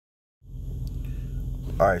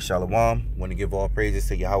Alright, Shalom. Want to give all praises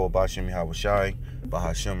to Yahawah, BaHaSham, Yahawashi,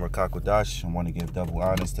 BaHaSham, Rawchaa, Qadash. I want to give double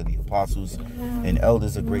honors to the apostles and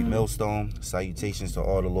elders of GreatMillStone. Salutations to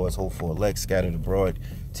all the Lord's hopeful elect scattered abroad,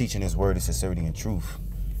 teaching his word in sincerity and truth.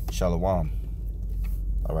 Shalom.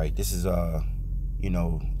 Alright, this is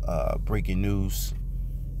breaking news.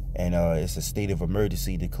 And it's a state of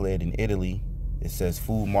emergency declared in Italy. It says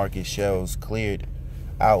food market shelves cleared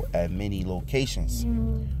out at many locations.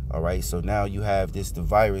 All right, so now you have the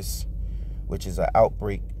virus, which is an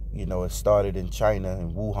outbreak. You know, it started in China,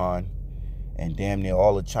 in Wuhan, and damn near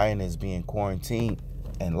all of China is being quarantined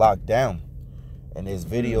and locked down. And there's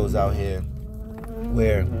videos out here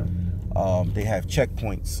where they have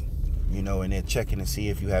checkpoints, you know, and they're checking to see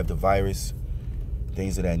if you have the virus,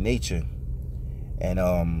 things of that nature. And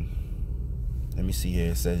let me see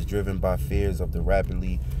here. It says driven by fears of the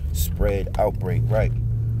rapidly spread outbreak, right?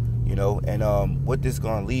 You know, and what this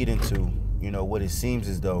gonna lead into, you know, what it seems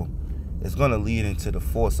as though it's gonna lead into the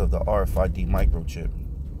force of the RFID microchip.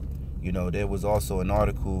 You know, there was also an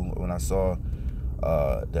article when I saw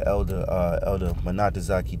the elder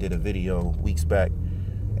Manatazaki did a video weeks back,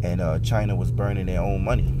 and China was burning their own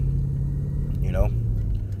money. You know,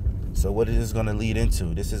 so what is this gonna lead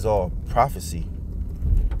into? This is all prophecy.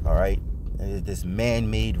 All right, this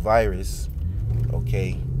man-made virus,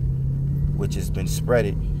 okay, which has been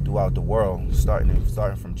spreaded throughout the world, starting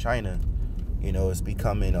from China. You know, it's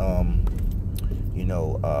becoming a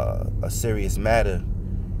serious matter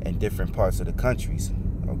in different parts of the countries.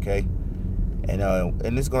 Okay,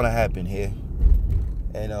 and it's gonna happen here,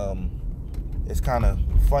 and it's kind of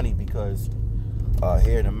funny because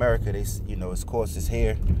here in America, of course it's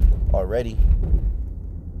here already,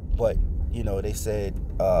 but you know, they said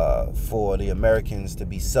for the Americans to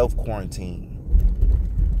be self-quarantined,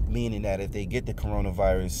 meaning that if they get the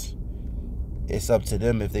coronavirus, it's up to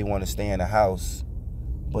them if they want to stay in the house,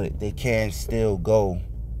 but they can still go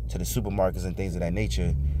to the supermarkets and things of that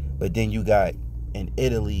nature. But then you got in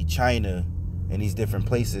Italy, China, and these different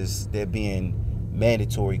places, they're being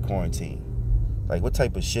mandatory quarantine. Like, what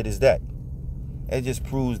type of shit is that? It just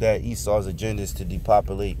proves that Esau's agenda is to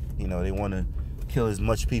depopulate. You know, they want to kill as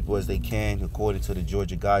much people as they can. According to the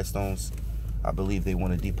Georgia Guidestones, I believe they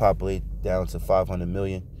want to depopulate down to 500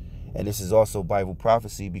 million. And this is also Bible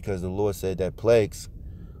prophecy, because the Lord said that plagues,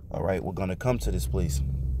 all right, we're going to come to this place.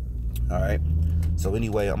 All right. So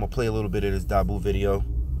anyway, I'm going to play a little bit of this Dabu video.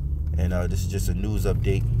 And this is just a news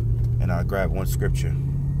update. And I'll grab one scripture.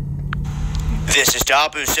 This is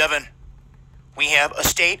Dabu 7. We have a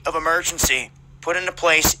state of emergency put into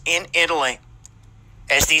place in Italy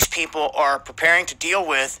as these people are preparing to deal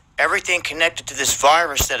with everything connected to this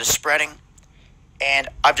virus that is spreading. And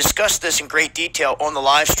I've discussed this in great detail on the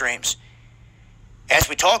live streams. As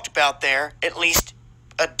we talked about there, at least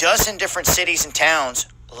a dozen different cities and towns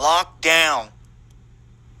locked down,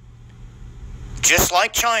 just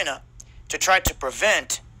like China, to try to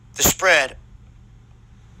prevent the spread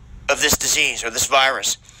of this disease or this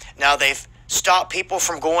virus. Now, they've stopped people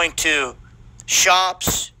from going to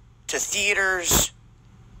shops, to theaters,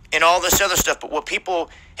 and all this other stuff. But what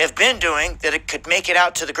people have been doing, that it could make it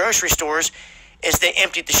out to the grocery stores, is they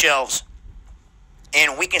emptied the shelves.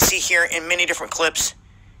 And we can see here in many different clips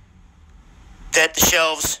that the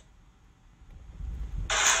shelves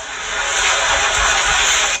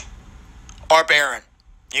are barren.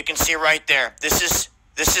 You can see right there. This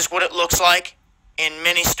is what it looks like in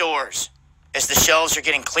many stores as the shelves are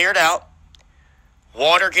getting cleared out,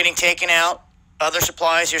 water getting taken out, other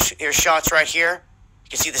supplies. Here's shots right here. You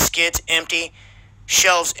can see the skids empty,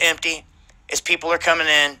 shelves empty, as people are coming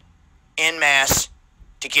in masse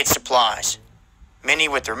to get supplies. Many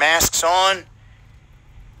with their masks on.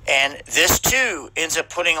 And this too ends up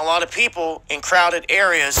putting a lot of people in crowded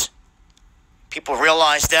areas. People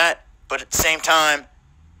realize that, but at the same time,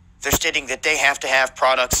 they're stating that they have to have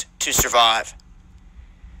products to survive.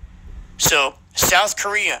 So South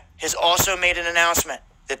Korea has also made an announcement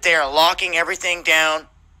that they are locking everything down,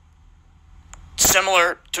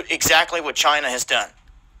 similar to exactly what China has done.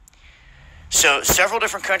 So several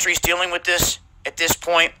different countries dealing with this at this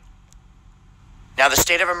point. Now the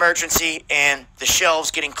state of emergency and the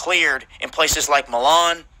shelves getting cleared in places like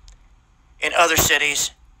Milan and other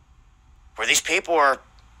cities where these people are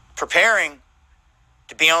preparing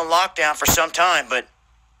to be on lockdown for some time. But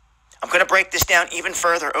I'm going to break this down even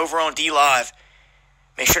further over on D Live.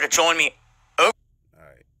 Make sure to join me. All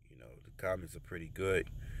right, you know, the comments are pretty good.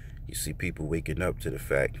 You see people waking up to the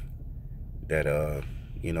fact that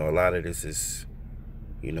you know, a lot of this is,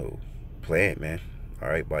 you know, planned, man. All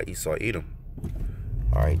right, by Esau Edom.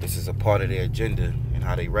 All right, this is a part of their agenda and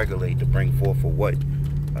how they regulate to bring forth for what?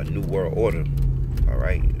 A new world order. All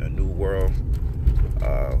right, a new world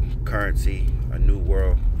currency, a new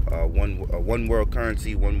world, one world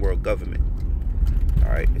currency, one world government.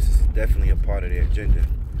 All right, this is definitely a part of their agenda.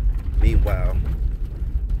 Meanwhile,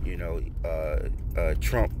 you know,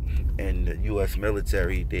 Trump and the U.S.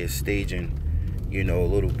 military, they're staging, you know,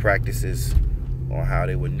 little practices on how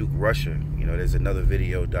they would nuke Russia. You know, there's another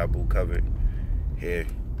video Dabu covered here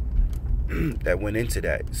that went into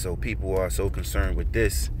that. So people are so concerned with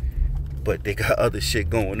this, but they got other shit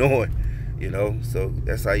going on, you know. So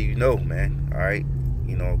that's how you know, man. All right,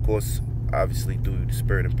 you know, of course, obviously through the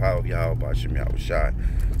spirit and power of Yahawah, BaHaSham,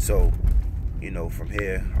 Yahawashi. So, you know, from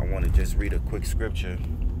here, I want to just read a quick scripture.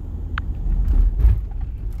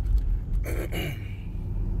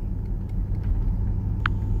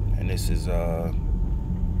 And this is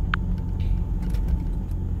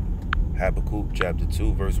Habakkuk chapter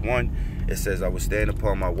 2 verse 1. It says, I will stand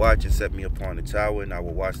upon my watch and set me upon the tower, and I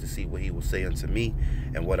will watch to see what he will say unto me,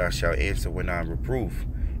 and what I shall answer when I am reproved.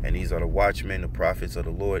 And these are the watchmen, the prophets of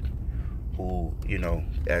the Lord, who, you know,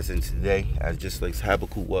 as in today, as just like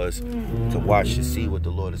Habakkuk was, to watch to see what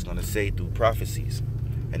the Lord is going to say through prophecies.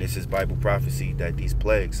 And this is Bible prophecy that these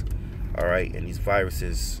plagues, all right, and these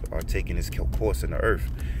viruses are taking its course in the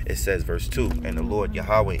earth. It says, verse 2, and the Lord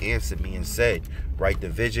Yahawah answered me and said, write the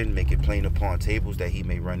vision, make it plain upon tables, that he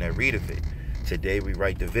may run that read of it. Today we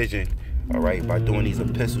write the vision, all right, by doing these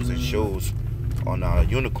epistles and shows on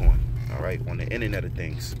Unicorn, all right, on the internet of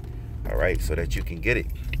things, all right, so that you can get it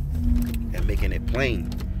and making it plain,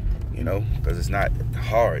 you know, because it's not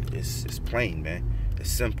hard, it's plain, man,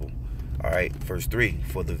 it's simple. All right, verse 3,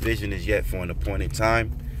 for the vision is yet for an appointed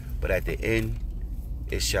time, but at the end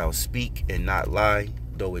it shall speak and not lie.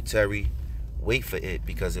 Though it tarry, wait for it,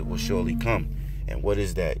 because it will surely come. And what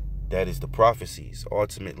is that? That is the prophecies.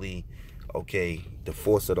 Ultimately, okay, the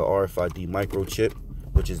force of the RFID microchip,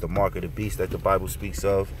 which is the mark of the beast that the Bible speaks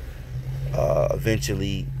of.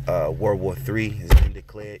 Eventually, World War III has been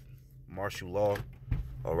declared, martial law.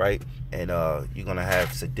 All right, and you're gonna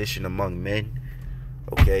have sedition among men.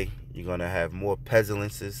 Okay, you're gonna have more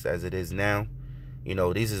pestilences as it is now. You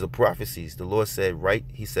know, these are the prophecies. The Lord said, right?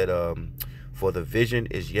 He said, for the vision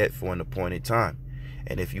is yet for an appointed time.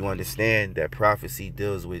 And if you understand that prophecy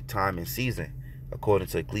deals with time and season, according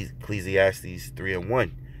to Ecclesiastes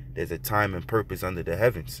 3:1, there's a time and purpose under the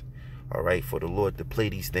heavens, all right, for the Lord to play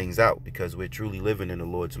these things out, because we're truly living in the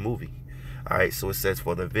Lord's movie. All right, so it says,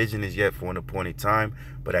 for the vision is yet for an appointed time,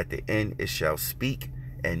 but at the end it shall speak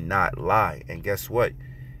and not lie. And guess what?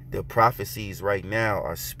 The prophecies right now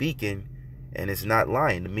are speaking, and it's not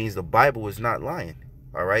lying. It means the Bible is not lying.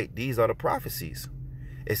 All right, these are the prophecies.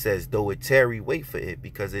 It says, though it tarry, wait for it,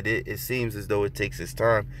 because it seems as though it takes its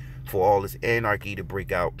time for all this anarchy to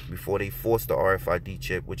break out before they force the RFID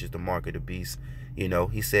chip, which is the mark of the beast. You know,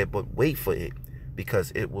 he said, but wait for it,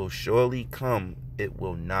 because it will surely come. It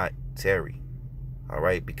will not tarry. All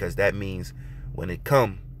right, because that means when it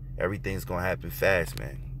come, everything's gonna happen fast,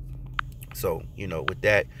 man. So, you know, with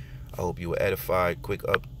that, I hope you were edified. Quick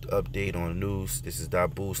update on the news. This is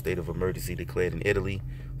Dabu, state of emergency declared in Italy.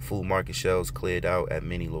 Food market shelves cleared out at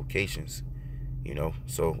many locations. You know,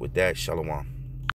 so with that, shalom.